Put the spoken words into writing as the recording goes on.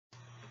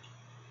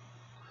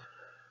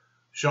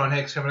Sean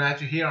Hicks coming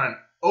at you here on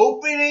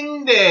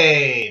opening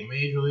day,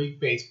 Major League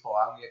Baseball.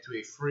 I'm going to get to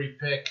a free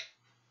pick,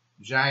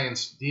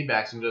 Giants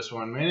D-backs in just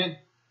 1 minute.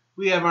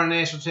 We have our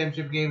national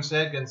championship game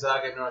set,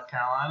 Gonzaga, North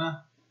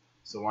Carolina.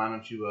 So why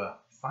don't you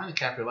find a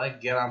cap you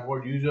like, get on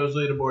board, use those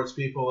leaderboards,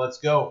 people. Let's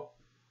go.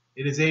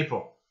 It is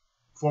April,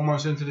 4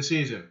 months into the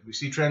season. We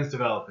see trends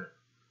developing.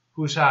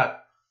 Who's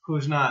hot?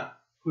 Who's not?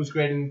 Who's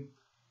great in,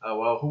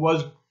 who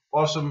was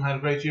awesome, had a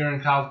great year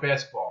in college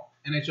basketball.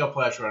 NHL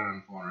players right on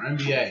the corner.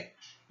 NBA.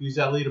 Use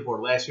that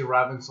leaderboard. Last year,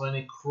 Robin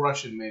Slaney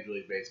crushing Major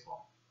League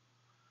Baseball.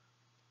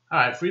 All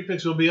right, free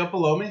picks will be up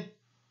below me.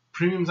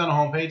 Premiums on the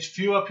homepage.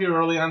 Few up here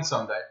early on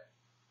Sunday.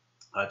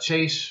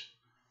 Chase,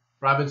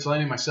 Robin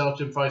Slaney, myself,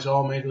 Jim Feist,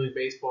 all Major League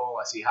Baseball.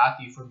 I see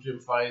hockey from Jim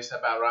Feist. How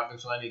about Robin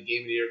Slaney?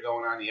 Game of the year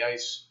going on the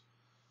ice.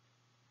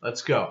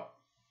 Let's go.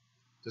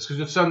 Just because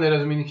it's Sunday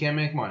doesn't mean you can't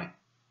make money.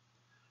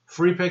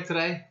 Free pick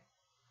today.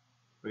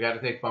 We got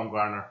to take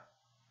Bumgarner.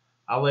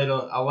 I'll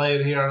lay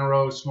it here on the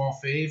road. Small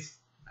fave.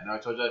 I know I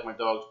told you I like my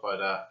dogs,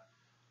 but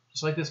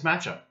just like this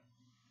matchup.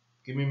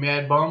 Give me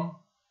Mad Bum.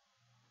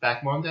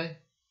 Back Monday.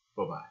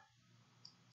 Bye-bye.